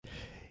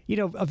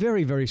A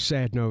very, very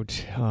sad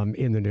note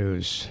in the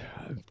news.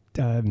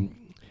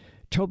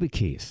 Toby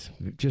Keith,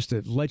 just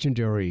a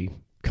legendary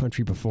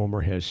country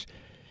performer, has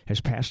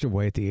passed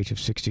away at the age of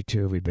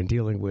 62. He'd been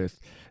dealing with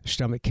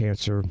stomach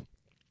cancer,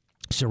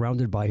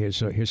 surrounded by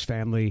his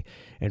family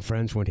and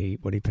friends when he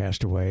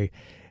passed away,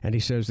 and he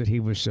says that he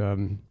was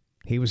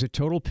at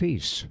total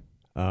peace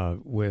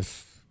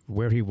with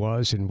where he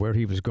was and where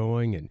he was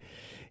going, and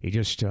he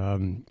just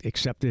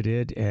accepted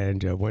it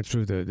and went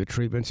through the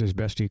treatments as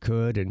best he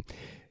could,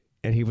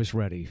 and he was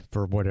ready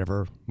for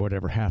whatever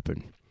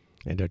happened.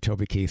 And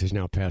Toby Keith has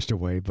now passed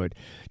away, but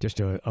just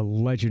a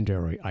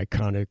legendary,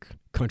 iconic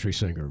country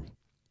singer.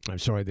 I'm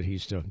sorry that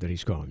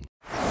he's gone.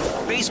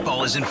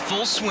 Baseball is in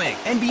full swing.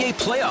 NBA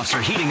playoffs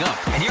are heating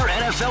up, and your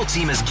NFL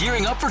team is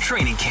gearing up for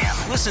training camp.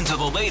 Listen to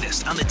the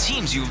latest on the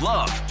teams you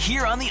love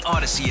here on the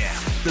Odyssey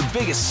app. The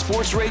biggest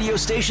sports radio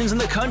stations in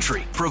the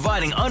country,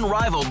 providing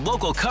unrivaled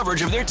local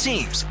coverage of their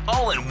teams,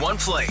 all in one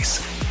place.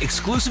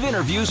 Exclusive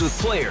interviews with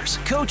players,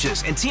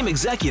 coaches, and team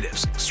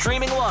executives,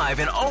 streaming live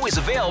and always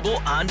available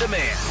on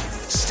demand.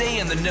 Stay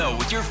in the know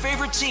with your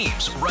favorite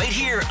teams right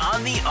here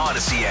on the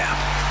Odyssey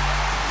app.